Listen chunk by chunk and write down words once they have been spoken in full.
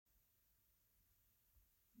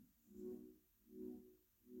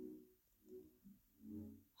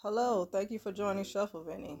Hello, thank you for joining Shuffle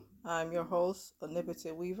Vinny. I'm your host,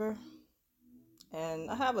 Omnipotent Weaver, and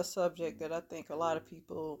I have a subject that I think a lot of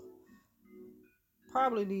people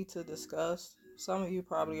probably need to discuss. Some of you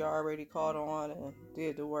probably already caught on and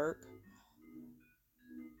did the work,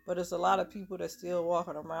 but it's a lot of people that still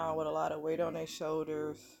walking around with a lot of weight on their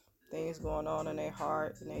shoulders, things going on in their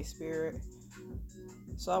heart and their spirit.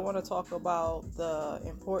 So I want to talk about the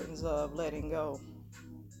importance of letting go.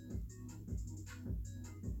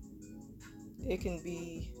 It can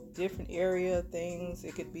be different area things,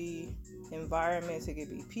 it could be environments, it could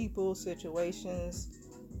be people, situations,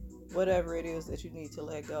 whatever it is that you need to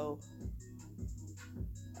let go.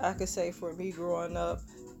 I could say for me growing up,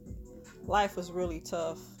 life was really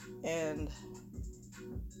tough, and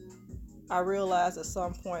I realized at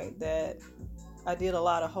some point that I did a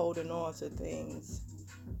lot of holding on to things,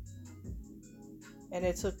 and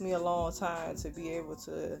it took me a long time to be able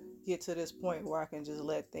to get to this point where I can just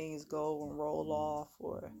let things go and roll off,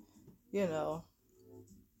 or you know.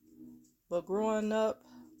 But growing up,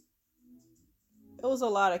 it was a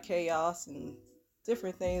lot of chaos and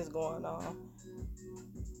different things going on.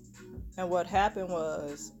 And what happened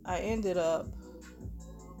was I ended up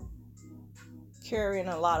carrying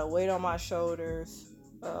a lot of weight on my shoulders,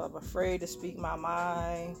 afraid to speak my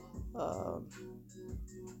mind. Um,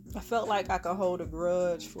 I felt like I could hold a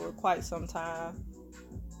grudge for quite some time.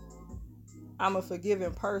 I'm a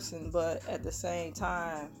forgiving person, but at the same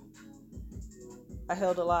time, I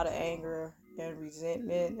held a lot of anger and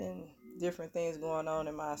resentment and different things going on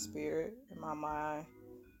in my spirit, in my mind.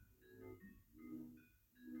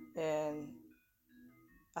 And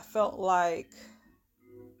I felt like,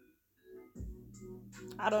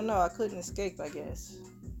 I don't know, I couldn't escape, I guess.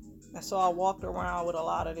 And so I walked around with a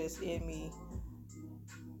lot of this in me.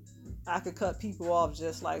 I could cut people off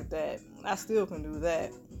just like that. I still can do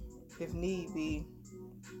that if need be.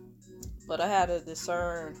 But I had to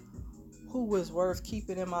discern who was worth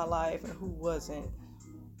keeping in my life and who wasn't.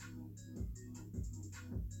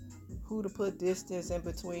 Who to put distance in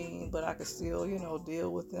between, but I could still,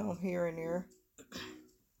 deal with them here and there.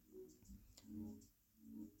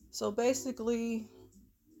 So basically,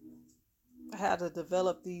 I had to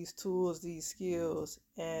develop these tools, these skills,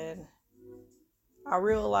 and I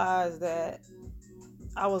realized that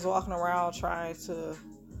I was walking around trying to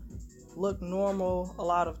look normal a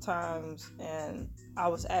lot of times, and I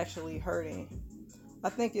was actually hurting. I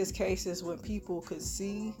think it's cases when people could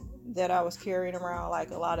see that I was carrying around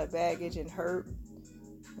like a lot of baggage and hurt,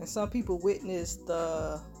 and some people witnessed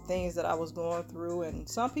the things that I was going through, and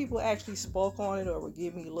some people actually spoke on it or would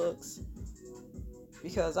give me looks,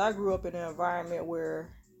 because I grew up in an environment where,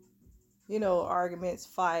 arguments,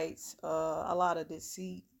 fights, a lot of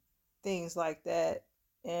deceit, things like that.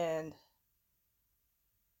 And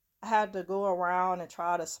I had to go around and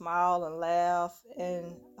try to smile and laugh,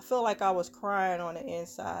 and I felt like I was crying on the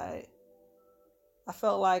inside. I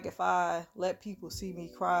felt like if I let people see me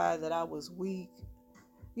cry, that I was weak,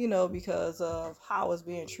 because of how I was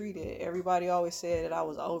being treated. Everybody always said that I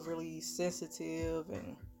was overly sensitive,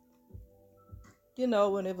 and,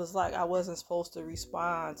 when it was like I wasn't supposed to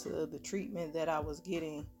respond to the treatment that I was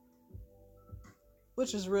getting,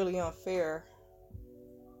 which is really unfair.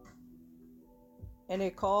 And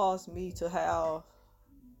it caused me to have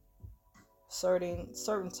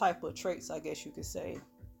certain type of traits, I guess you could say.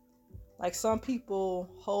 Like some people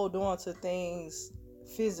hold on to things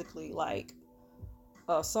physically, like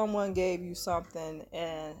someone gave you something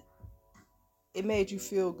and it made you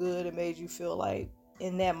feel good. It made you feel like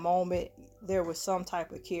in that moment there was some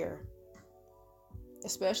type of care.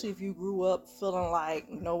 Especially if you grew up feeling like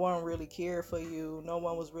no one really cared for you, no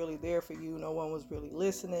one was really there for you, no one was really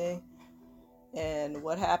listening. And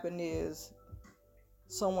what happened is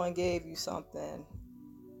someone gave you something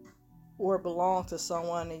or it belonged to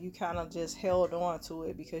someone and you kind of just held on to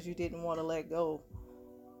it because you didn't want to let go.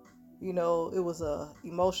 It was a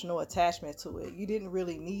emotional attachment to it. You didn't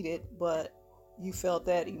really need it, but you felt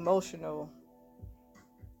that emotional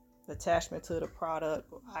attachment to the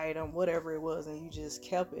product, item, whatever it was, and you just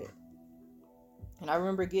kept it. And I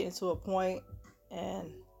remember getting to a point, and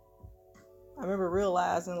I remember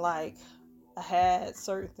realizing like I had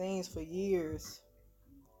certain things for years.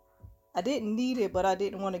 I didn't need it, but I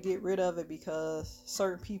didn't want to get rid of it because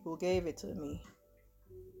certain people gave it to me.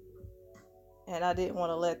 And I didn't want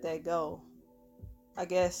to let that go. I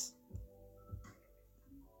guess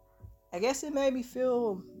I guess it made me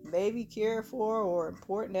feel maybe cared for or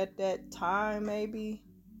important at that time, maybe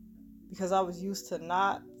because I was used to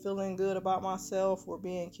not feeling good about myself or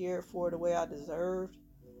being cared for the way I deserved.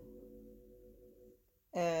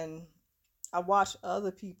 And I watched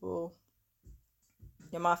other people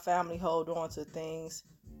and my family hold on to things.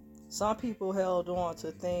 Some people held on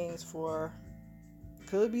to things for,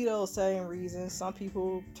 could be those same reasons. Some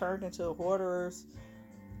people turned into hoarders.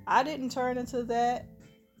 I didn't turn into that.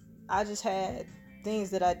 I just had things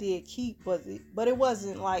that I did keep, but it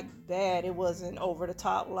wasn't like bad. It wasn't over the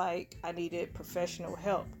top like I needed professional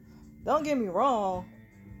help. Don't get me wrong.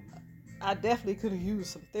 I definitely could have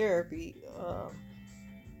used some therapy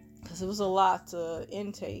because it was a lot to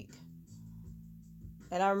intake.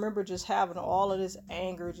 And I remember just having all of this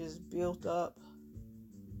anger just built up.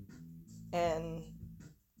 And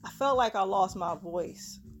I felt like I lost my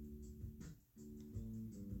voice.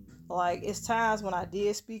 Like, it's times when I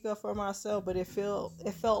did speak up for myself, but it felt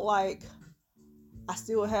like I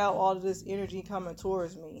still have all of this energy coming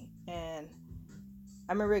towards me. And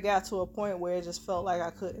I remember it got to a point where it just felt like I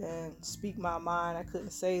couldn't speak my mind. I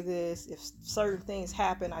couldn't say this. If certain things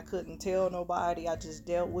happened, I couldn't tell nobody. I just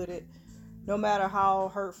dealt with it. No matter how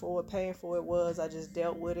hurtful or painful it was, I just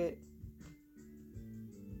dealt with it.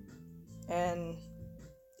 And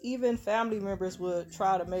even family members would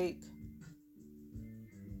try to make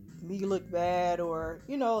me look bad, or,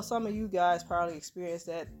 some of you guys probably experienced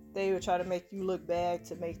that. They would try to make you look bad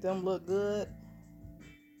to make them look good,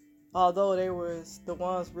 although they was the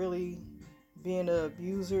ones really being the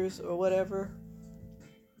abusers or whatever.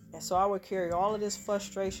 And so I would carry all of this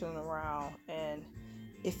frustration around, and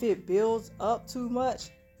if it builds up too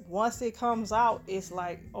much, once it comes out, it's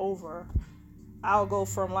like over. I'll go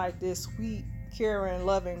from like this sweet, caring,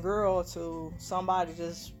 loving girl to somebody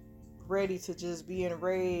just ready to just be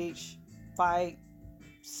enraged, fight,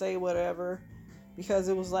 say whatever, because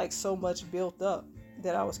it was like so much built up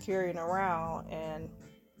that I was carrying around. And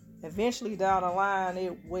eventually down the line,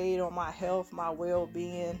 it weighed on my health, my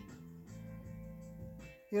well-being.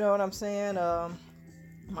 You know what I'm saying?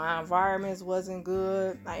 My environments wasn't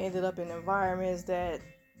good. I ended up in environments that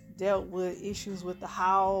dealt with issues with the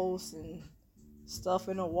house and stuff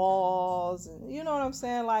in the walls, and you know what I'm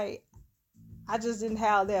saying? Like, I just didn't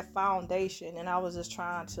have that foundation, and I was just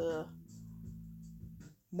trying to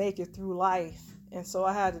make it through life. And so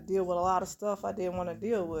I had to deal with a lot of stuff I didn't want to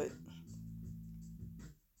deal with.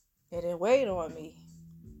 And it weighed on me.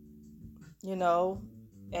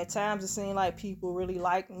 At times it seemed like people really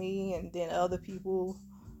liked me, and then other people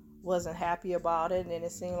wasn't happy about it. And then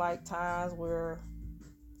it seemed like times where,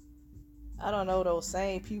 I don't know, those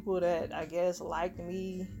same people that I guess liked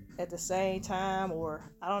me at the same time, or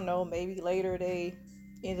I don't know, maybe later they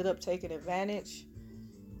ended up taking advantage.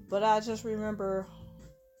 But I just remember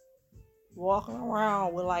walking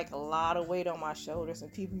around with like a lot of weight on my shoulders,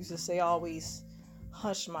 and people used to say always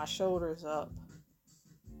hunch my shoulders up,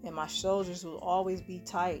 and my shoulders would always be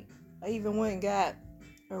tight. I even went and got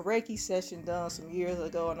a Reiki session done some years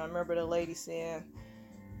ago, and I remember the lady saying,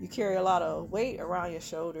 you carry a lot of weight around your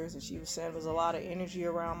shoulders, and she was saying there was a lot of energy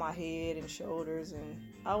around my head and shoulders. And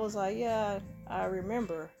I was like, yeah, I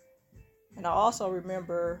remember. And I also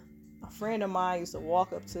remember a friend of mine used to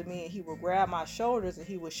walk up to me, and he would grab my shoulders and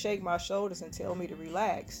he would shake my shoulders and tell me to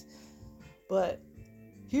relax. But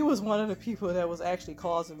he was one of the people that was actually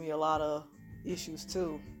causing me a lot of issues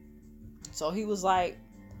too. So he was like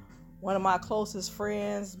one of my closest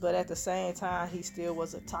friends, but at the same time, he still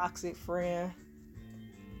was a toxic friend.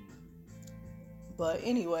 But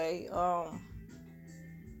anyway, I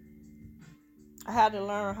had to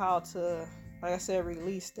learn how to, like I said,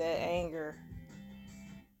 release that anger.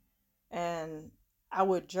 And I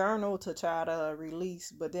would journal to try to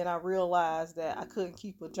release, but then I realized that I couldn't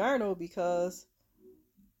keep a journal because,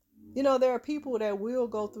 there are people that will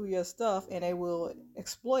go through your stuff and they will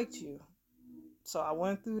exploit you. So I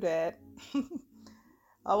went through that.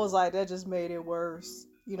 I was like, that just made it worse.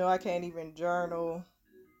 I can't even journal.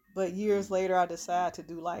 But years later, I decided to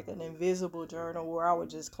do like an invisible journal where I would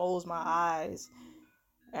just close my eyes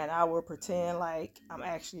and I would pretend like I'm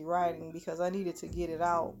actually writing, because I needed to get it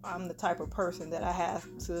out. I'm the type of person that I have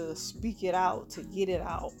to speak it out to get it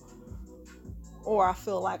out. Or I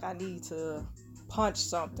feel like I need to punch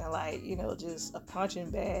something, like, just a punching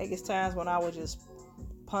bag. It's times when I would just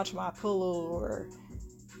punch my pillow, or,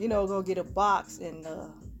 go get a box and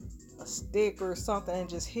a stick or something and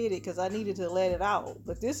just hit it, because I needed to let it out.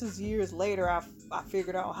 But this is years later. I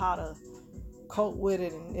figured out how to cope with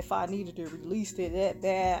it, and if I needed to release it that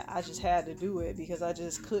bad, I just had to do it, because I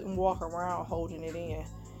just couldn't walk around holding it in.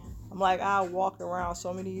 I'm like, I walked around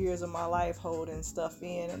so many years of my life holding stuff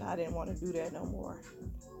in, and I didn't want to do that no more.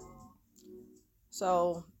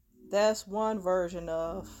 So that's one version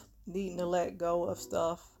of needing to let go of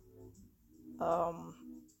stuff. I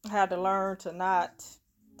had to learn to not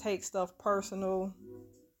take stuff personal.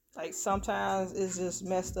 Like, sometimes it's just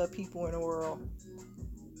messed up people in the world.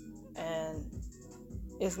 And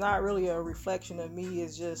it's not really a reflection of me,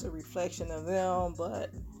 it's just a reflection of them.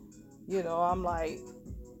 But I'm like,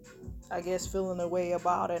 I guess, feeling a way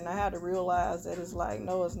about it, and I had to realize that it's like,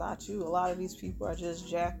 no, it's not you. A lot of these people are just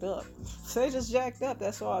jacked up. They just jacked up,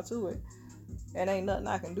 that's all to it, and ain't nothing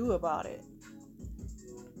I can do about it.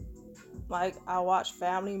 Like, I watch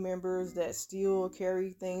family members that still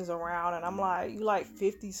carry things around, and I'm like, you like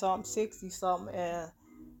 50 something, 60 something, and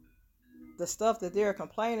the stuff that they're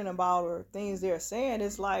complaining about or things they're saying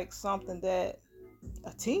is like something that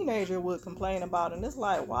a teenager would complain about. And it's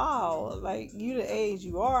like, wow, like, you the age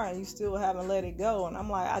you are and you still haven't let it go. And I'm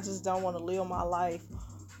like, I just don't want to live my life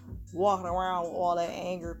walking around with all that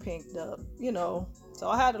anger pinked up. So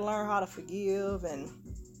I had to learn how to forgive and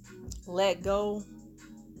let go.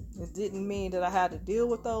 It didn't mean that I had to deal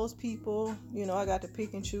with those people. I got to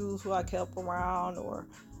pick and choose who I kept around, or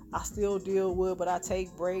I still deal with, but I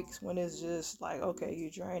take breaks when it's just like, okay,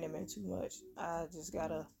 you're draining me too much. I just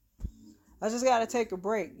gotta take a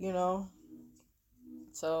break.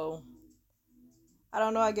 So I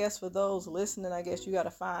don't know, I guess for those listening, I guess you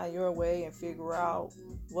gotta find your way and figure out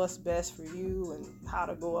what's best for you and how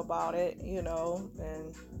to go about it.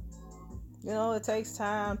 And it takes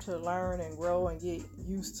time to learn and grow and get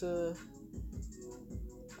used to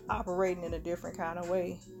operating in a different kind of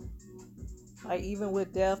way. Like, even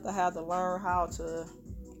with death, I had to learn how to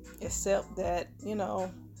accept that,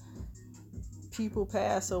 people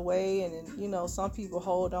pass away, and some people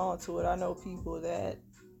hold on to it. I know people that,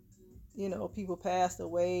 people passed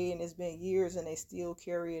away and it's been years and they still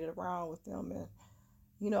carry it around with them.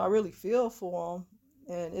 And, I really feel for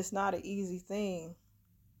them, and it's not an easy thing.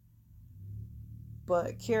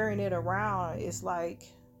 But carrying it around, it's like,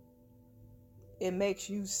 it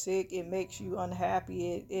makes you sick, it makes you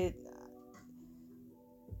unhappy.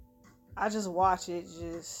 I just watch it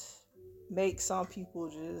just make some people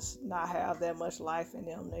just not have that much life in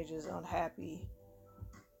them. They just unhappy.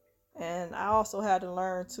 And I also had to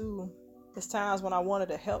learn too, there's times when I wanted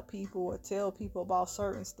to help people or tell people about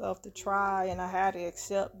certain stuff to try, and I had to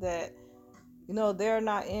accept that, they're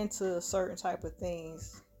not into certain type of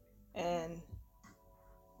things. And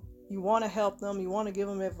you want to help them, you want to give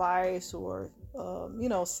them advice, or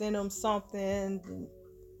send them something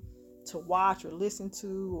to watch or listen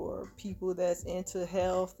to, or people that's into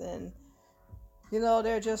health, and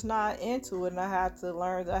they're just not into it. And I have to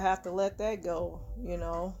learn that I have to let that go.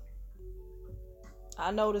 I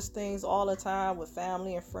notice things all the time with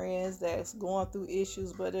family and friends that's going through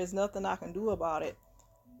issues, but there's nothing I can do about it.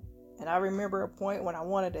 And I remember a point when I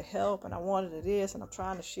wanted to help and I wanted this, and I'm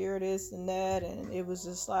trying to share this and that, and it was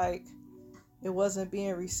just like, it wasn't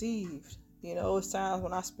being received. It's times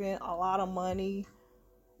when I spent a lot of money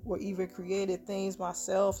or even created things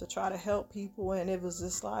myself to try to help people, and it was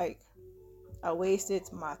just like, I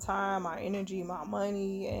wasted my time, my energy, my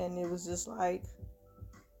money, and it was just like,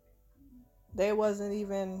 they wasn't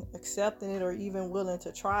even accepting it or even willing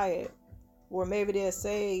to try it. Or maybe they'll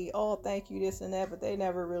say, oh, thank you, this and that, but they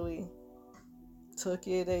never really took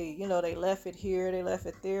it. They left it here, they left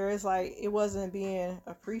it there. It's like, it wasn't being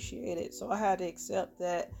appreciated. So I had to accept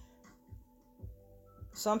that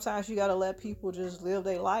sometimes you got to let people just live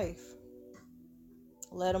their life.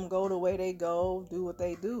 Let them go the way they go, do what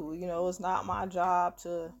they do. It's not my job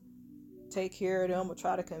to take care of them or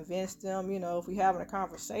try to convince them. If we having a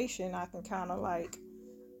conversation, I can kind of like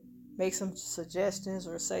make some suggestions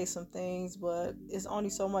or say some things, but it's only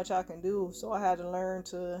so much I can do. So I had to learn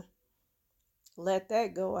to let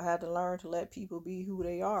that go. I had to learn to let people be who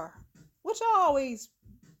they are, which I always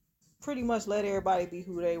pretty much let everybody be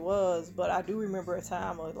who they was. But I do remember a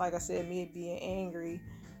time of, like I said, me being angry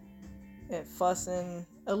and fussing,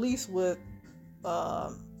 at least with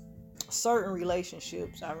certain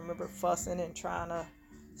relationships. I remember fussing and trying to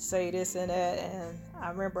say this and that, and I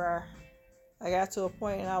remember I got to a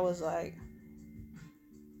point and I was like,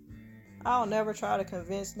 I'll never try to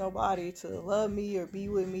convince nobody to love me or be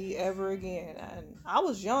with me ever again. And I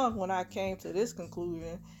was young when I came to this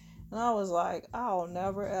conclusion, and I was like, I'll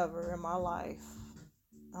never ever in my life.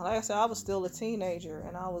 And like I said, I was still a teenager,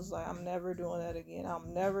 and I was like, I'm never doing that again.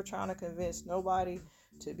 I'm never trying to convince nobody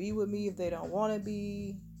to be with me if they don't want to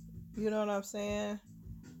be. You know what I'm saying?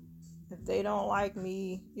 If they don't like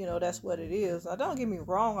me, that's what it is. Now, don't get me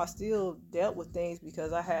wrong, I still dealt with things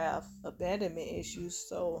because I have abandonment issues.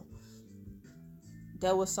 So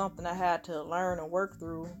that was something I had to learn and work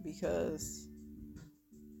through, because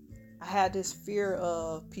I had this fear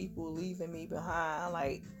of people leaving me behind.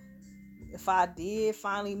 Like, if I did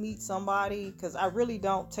finally meet somebody, because I really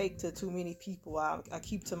don't take to too many people. I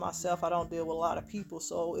keep to myself. I don't deal with a lot of people.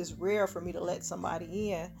 So it's rare for me to let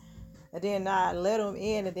somebody in. And then I let them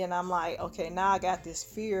in, and then I'm like, okay, now I got this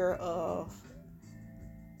fear of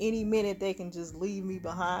any minute they can just leave me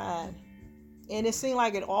behind. And it seemed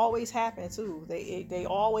like it always happened too. They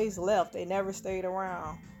always left. They never stayed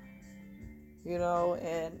around.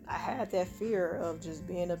 And I had that fear of just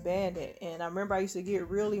being abandoned. And I remember I used to get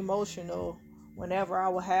real emotional whenever I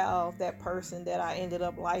would have that person that I ended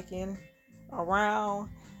up liking around.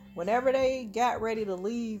 Whenever they got ready to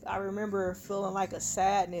leave, I remember feeling like a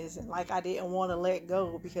sadness and like I didn't want to let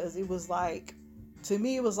go, because it was like, to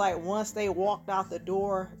me, it was like once they walked out the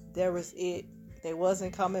door, there was it. They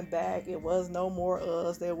wasn't coming back. It was no more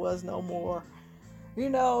us. There was no more.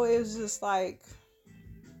 It was just like,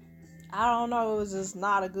 I don't know, it was just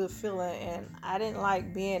not a good feeling, and I didn't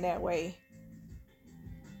like being that way.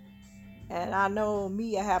 And I know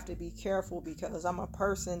me, I have to be careful because I'm a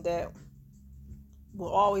person that will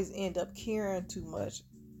always end up caring too much,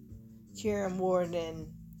 caring more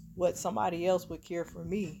than what somebody else would care for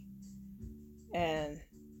me. And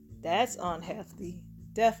that's unhealthy,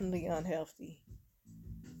 definitely unhealthy.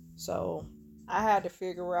 So I had to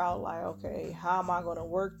figure out, like, okay, how am I going to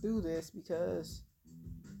work through this? Because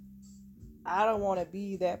I don't want to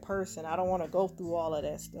be that person. I don't want to go through all of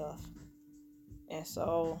that stuff. And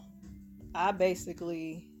so I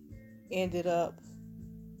basically ended up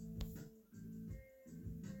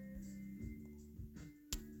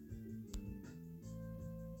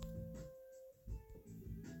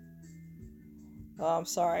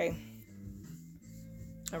sorry,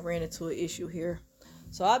 I ran into an issue here.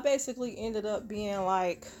 So I basically ended up being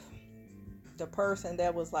like the person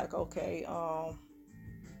that was like, okay, I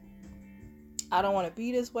don't want to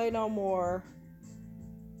be this way no more.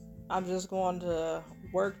 I'm just going to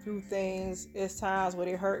work through things. It's times where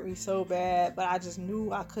it hurt me so bad, but I just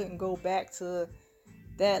knew I couldn't go back to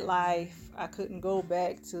that life. I couldn't go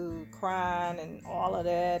back to crying and all of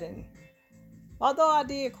that. And although I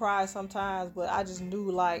did cry sometimes, but I just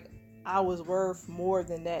knew like I was worth more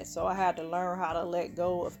than that. So I had to learn how to let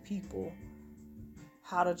go of people,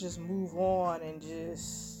 how to just move on and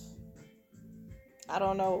just, I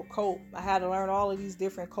don't know, cope. I had to learn all of these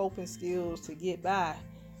different coping skills to get by.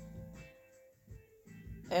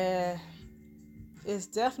 And it's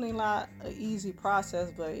definitely not an easy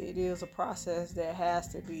process, but it is a process that has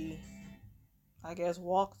to be, I guess,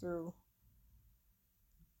 walked through.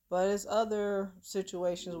 But it's other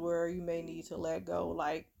situations where you may need to let go.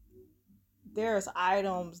 Like, there's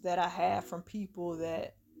items that I had from people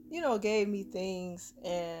that, gave me things,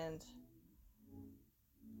 and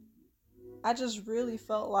I just really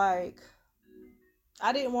felt like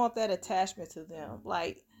I didn't want that attachment to them.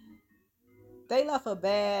 Like, they left a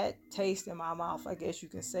bad taste in my mouth, I guess you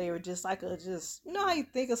can say, or just like how you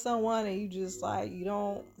think of someone and you just like, you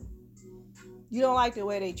don't like the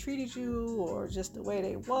way they treated you or just the way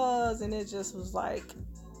they was, and it just was like,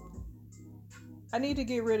 I need to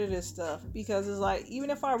get rid of this stuff, because it's like, even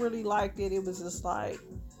if I really liked it, it was just like,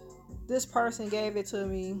 this person gave it to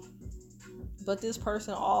me, but this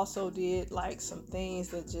person also did like some things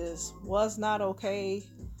that just was not okay,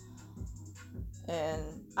 and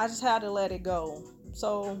I just had to let it go.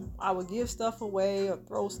 So I would give stuff away or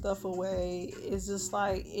throw stuff away. It's just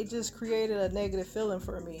like, it just created a negative feeling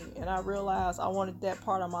for me, and I realized I wanted that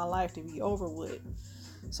part of my life to be over with.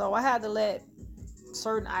 So I had to let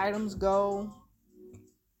certain items go,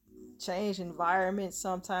 change environments.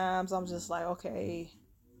 Sometimes I'm just like, okay,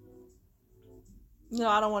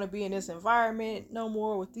 I don't want to be in this environment no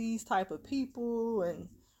more with these type of people and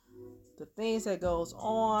the things that goes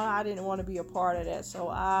on. I didn't want to be a part of that, so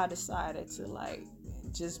I decided to like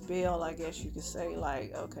just bail, I guess you could say.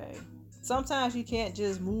 Like, okay, sometimes you can't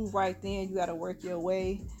just move right then. You got to work your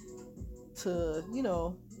way to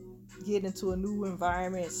get into a new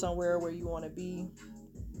environment, somewhere where you want to be,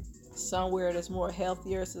 somewhere that's more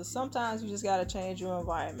healthier. So sometimes you just got to change your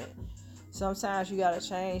environment. Sometimes you got to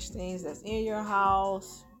change things that's in your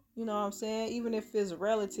house. You know what I'm saying? Even if it's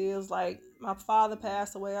relatives, like my father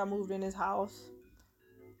passed away, I moved in his house.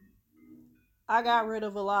 I got rid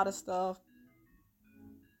of a lot of stuff.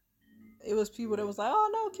 It was people that was like, oh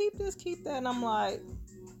no, keep this, keep that. And I'm like,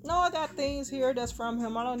 no, I got things here that's from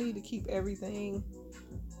him. I don't need to keep everything.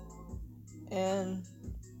 And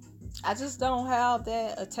I just don't have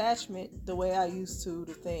that attachment the way I used to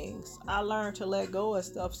things. I learned to let go of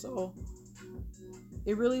stuff, so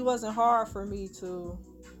it really wasn't hard for me to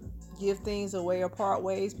give things away or part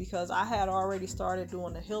ways, because I had already started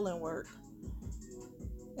doing the healing work.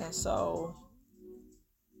 And so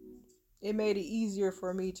it made it easier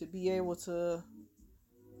for me to be able to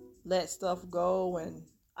let stuff go. And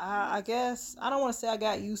I guess I don't want to say I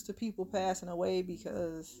got used to people passing away,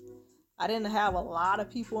 because I didn't have a lot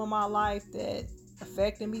of people in my life that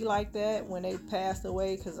affected me like that when they passed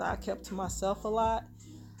away, because I kept to myself a lot.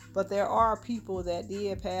 But there are people that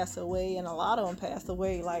did pass away, and a lot of them passed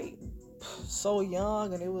away like so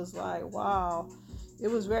young, and it was like, wow. It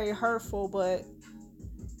was very hurtful, but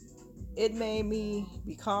it made me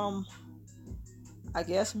become, I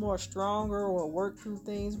guess, more stronger or work through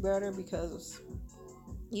things better, because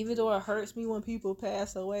even though it hurts me when people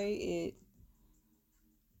pass away,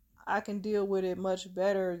 I can deal with it much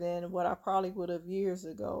better than what I probably would have years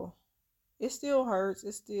ago. It still hurts,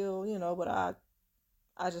 it's still, but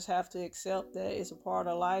I just have to accept that it's a part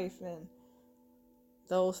of life, and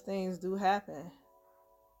those things do happen.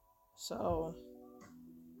 So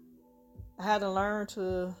I had to learn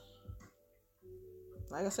to,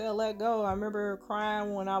 like I said, let go. I remember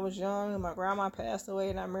crying when I was young and my grandma passed away,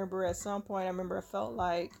 and I remember at some point, I felt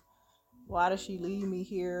like, why did she leave me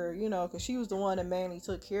here? Because she was the one that mainly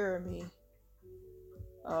took care of me.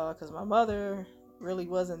 Because my mother really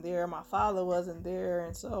wasn't there, my father wasn't there,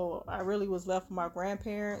 and so I really was left with my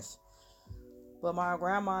grandparents. But my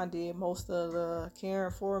grandma did most of the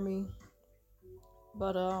caring for me.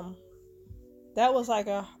 But that was like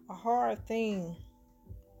a hard thing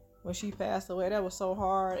when she passed away. That was so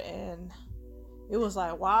hard, and it was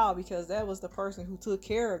like, wow, because that was the person who took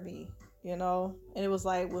care of me, and it was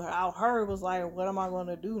like, without her, it was like, what am I going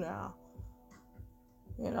to do now?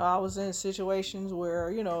 I was in situations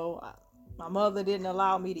where, my mother didn't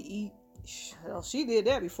allow me to eat. Hell, she did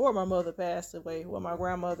that before my mother passed away. Well, my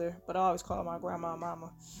grandmother, but I always call my grandma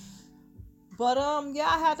mama. But yeah,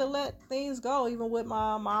 I had to let things go, even with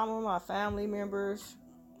my mama, my family members.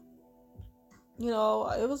 It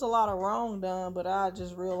was a lot of wrong done, but I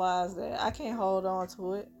just realized that I can't hold on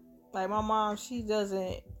to it. Like my mom, she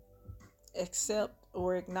doesn't accept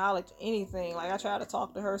or acknowledge anything. Like I tried to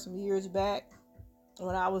talk to her some years back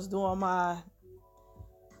when I was doing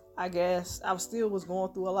I guess I still was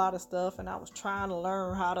going through a lot of stuff, and I was trying to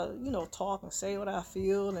learn how to, talk and say what I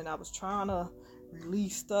feel, and I was trying to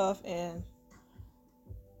release stuff, and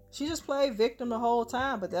she just played victim the whole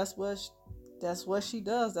time. But that's what she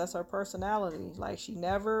does. That's her personality. Like she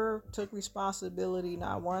never took responsibility,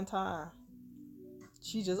 not one time.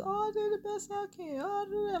 She just, oh, I did the best I can. Oh, I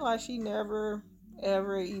did that. Like she never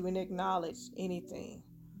ever even acknowledged anything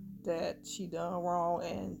that she done wrong,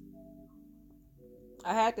 and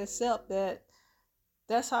I had to accept that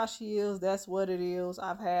that's how she is. That's what it is.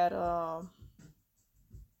 I've had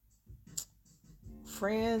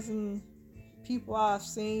friends and people I've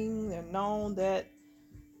seen and known that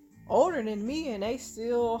older than me, and they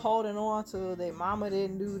still holding on to their mama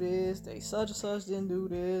didn't do this, they such and such didn't do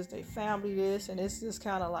this, they family this, and it's just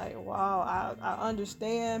kind of like, wow, I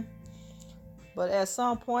understand, but at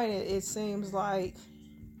some point it seems like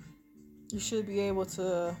you should be able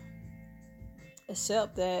to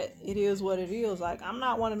accept that it is what it is. Like I'm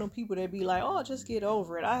not one of them people that be like, oh, just get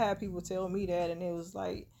over it. I had people tell me that, and it was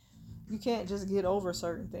like, you can't just get over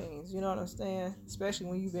certain things, you know what I'm saying? Especially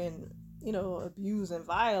when you've been, abused and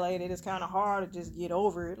violated. It's kind of hard to just get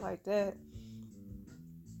over it like that.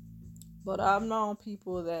 But I've known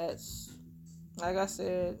people that's, like I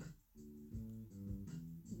said,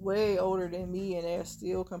 way older than me, and they're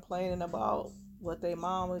still complaining about what their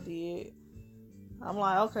mama did. I'm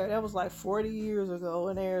like, okay, that was like 40 years ago,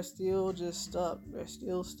 and they're still just stuck. They're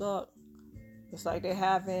still stuck. It's like they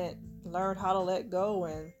haven't learned how to let go.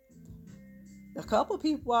 And a couple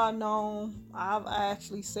people I know, I've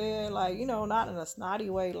actually said, like, not in a snotty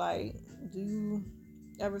way, like, do you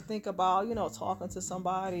ever think about, talking to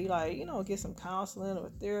somebody, like, get some counseling or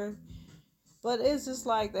therapy? But it's just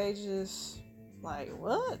like, they just, like,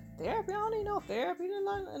 what? Therapy? I don't need no therapy.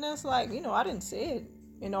 And it's like, I didn't say it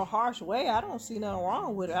in no harsh way. I don't see nothing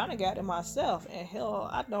wrong with it. I done got it myself. And hell,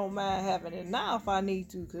 I don't mind having it now if I need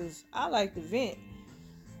to, because I like to vent.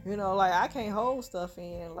 Like I can't hold stuff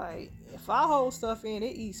in. Like if I hold stuff in,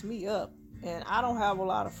 it eats me up. And I don't have a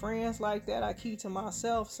lot of friends like that. I keep to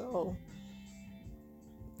myself. So,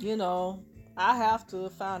 I have to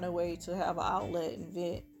find a way to have an outlet and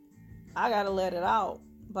vent. I gotta let it out.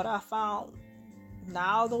 But I found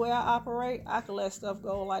now the way I operate, I can let stuff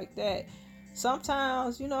go like that.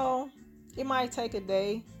 Sometimes, it might take a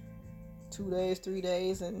day, 2 days, 3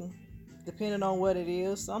 days, and depending on what it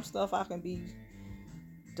is, some stuff I can be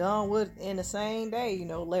done with in the same day,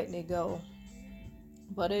 letting it go.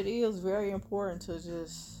 But it is very important to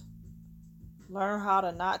just learn how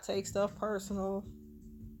to not take stuff personal,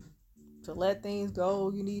 to let things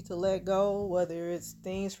go. You need to let go, whether it's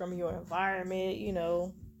things from your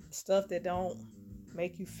environment, stuff that don't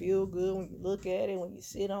make you feel good when you look at it, when you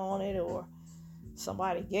sit on it, or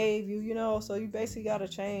somebody gave you, so you basically got to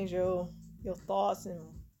change your thoughts and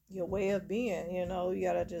your way of being. You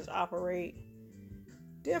got to just operate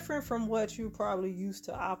different from what you probably used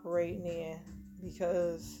to operating in,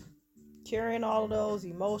 because carrying all of those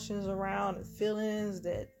emotions around and feelings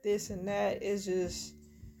that this and that is just,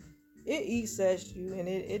 it eats at you, and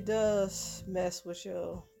it does mess with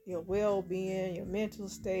your well-being, your mental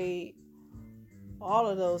state, all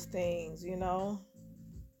of those things.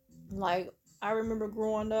 Like, I remember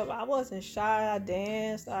growing up, I wasn't shy. I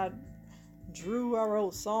danced, I drew, I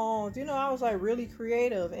wrote songs. I was like really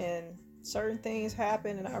creative, and certain things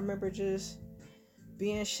happened, and I remember just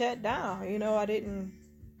being shut down. I didn't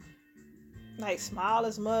like smile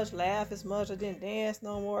as much, laugh as much. I didn't dance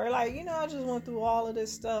no more. Like, I just went through all of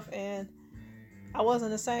this stuff, and I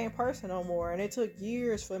wasn't the same person no more. And it took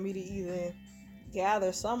years for me to even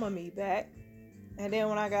gather some of me back. And then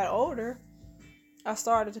when I got older, I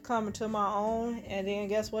started to come into my own. And then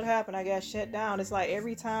guess what happened? I got shut down. It's like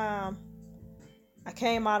every time I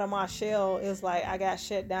came out of my shell, it's like I got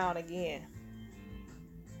shut down again.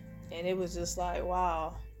 And it was just like,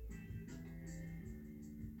 wow.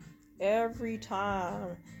 Every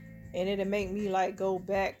time. And it'd make me like go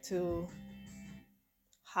back to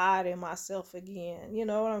hiding myself again. You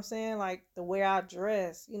know what I'm saying? Like the way I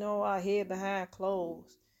dress, I hid behind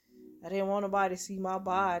clothes. I didn't want nobody to see my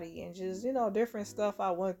body, and just, different stuff I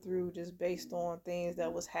went through just based on things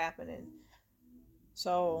that was happening.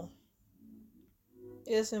 So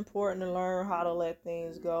it's important to learn how to let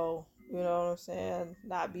things go. You know what I'm saying?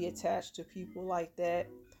 Not be attached to people like that.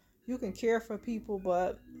 You can care for people,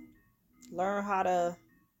 but learn how to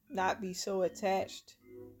not be so attached,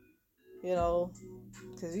 you know,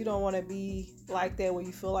 because you don't want to be like that where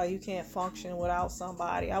you feel like you can't function without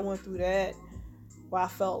somebody. I went through that where I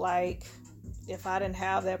felt like if I didn't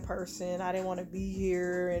have that person, I didn't want to be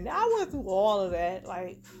here. And I went through all of that.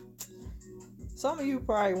 Like, some of you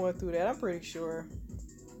probably went through that, I'm pretty sure.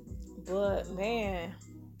 But man,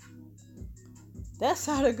 that's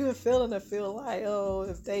not a good feeling to feel like, oh,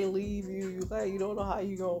 if they leave you, like, you don't know how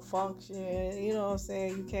you gonna function. You know what I'm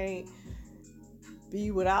saying? You can't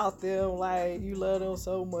be without them. Like, you love them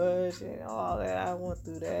so much and all that. I went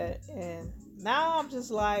through that, and now I'm just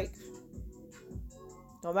like,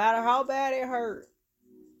 no matter how bad it hurt,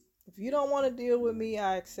 if you don't want to deal with me,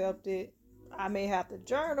 I accept it. I may have to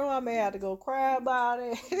journal. I may have to go cry about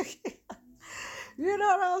it. You know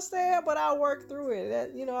what I'm saying? But I work through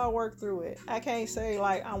it. I work through it. I can't say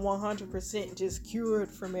like I'm 100% just cured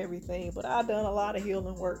from everything, but I've done a lot of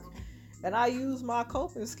healing work. And I use my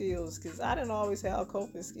coping skills, because I didn't always have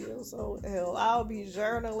coping skills. So, hell, I'll be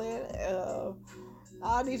journaling.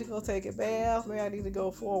 I need to go take a bath. Maybe I need to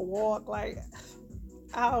go for a walk. Like,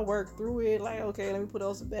 I'll work through it. Like, okay, let me put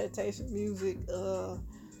on some meditation music.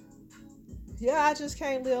 Yeah, I just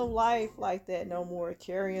can't live life like that no more.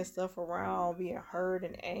 Carrying stuff around, being hurt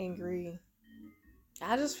and angry.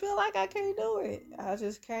 I just feel like I can't do it. I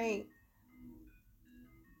just can't.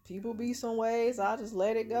 People be some ways, I just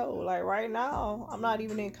let it go. Like right now, I'm not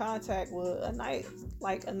even in contact with a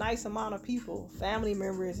nice amount of people, family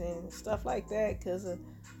members and stuff like that, because of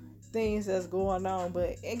things that's going on.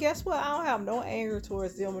 But and guess what? I don't have no anger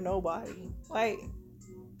towards them or nobody. Like,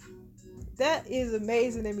 that is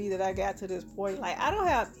amazing to me that I got to this point. Like, I don't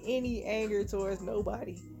have any anger towards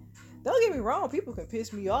nobody. Don't get me wrong, people can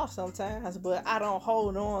piss me off sometimes, but I don't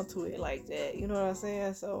hold on to it like that. You know what I'm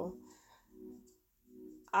saying? So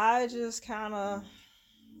I just kind of,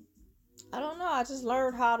 I don't know. I just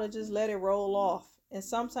learned how to just let it roll off. And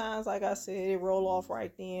sometimes, like I said, it roll off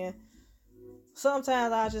right then.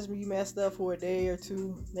 Sometimes I just be messed up for a day or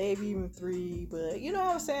two, maybe even 3. But you know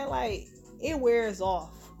what I'm saying? Like, it wears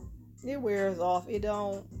off. It wears off. It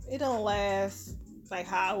don't last like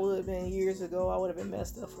how I would have been years ago. I would have been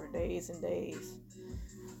messed up for days and days.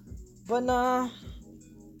 But nah,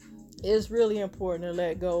 it's really important to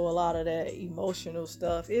let go a lot of that emotional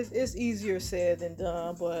stuff. It's easier said than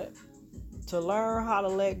done, but to learn how to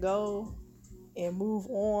let go and move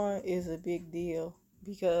on is a big deal,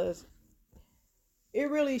 because it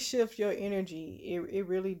really shifts your energy. It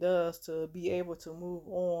really does, to be able to move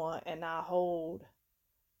on and not hold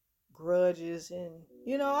grudges. And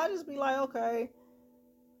I just be like, okay,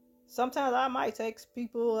 sometimes I might text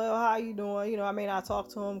people, oh, how you doing? I may not talk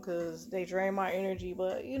to them because they drain my energy,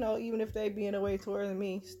 but even if they being away towards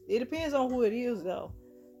me, it depends on who it is though.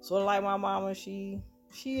 Sort of like my mama, she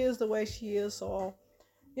is the way she is. So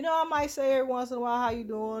I might say every once in a while, how you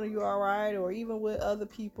doing? Are you all right? Or even with other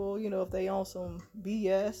people, if they on some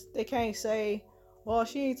BS, they can't say, well,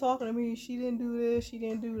 she ain't talking to me, she didn't do this, she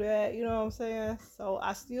didn't do that. You know what I'm saying? So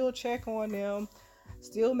I still check on them.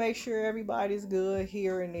 Still make sure everybody's good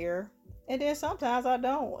here and there. And then sometimes I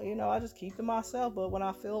don't, I just keep to myself. But when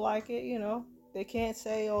I feel like it, they can't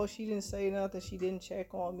say, oh, she didn't say nothing, she didn't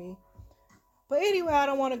check on me. But anyway, I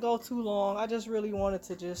don't want to go too long. I just really wanted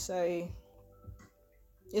to just say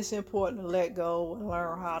it's important to let go and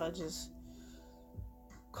learn how to just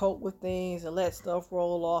cope with things and let stuff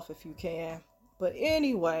roll off if you can. But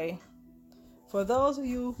anyway, for those of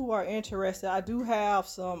you who are interested, I do have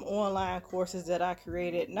some online courses that I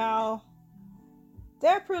created. Now,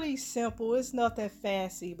 they're pretty simple. It's nothing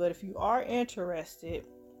fancy, but if you are interested,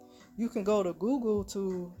 you can go to Google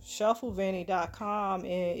to shufflevanny.com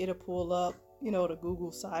and it'll pull up, the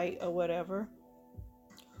Google site or whatever.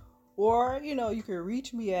 Or, you can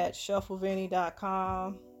reach me at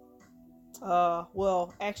shufflevanny.com.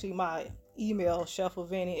 Well, actually, my email,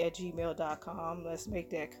 shufflevanny@gmail.com. Let's make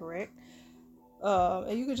that correct.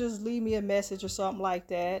 And you can just leave me a message or something like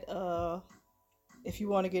that. If you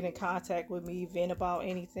want to get in contact with me, vent about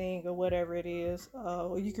anything or whatever it is.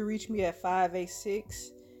 Or you can reach me at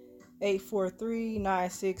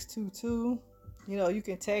 586-843-9622. You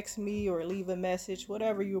can text me or leave a message,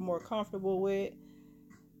 whatever you're more comfortable with.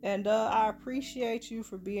 And I appreciate you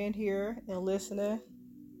for being here and listening.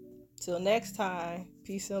 Till next time,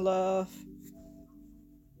 peace and love.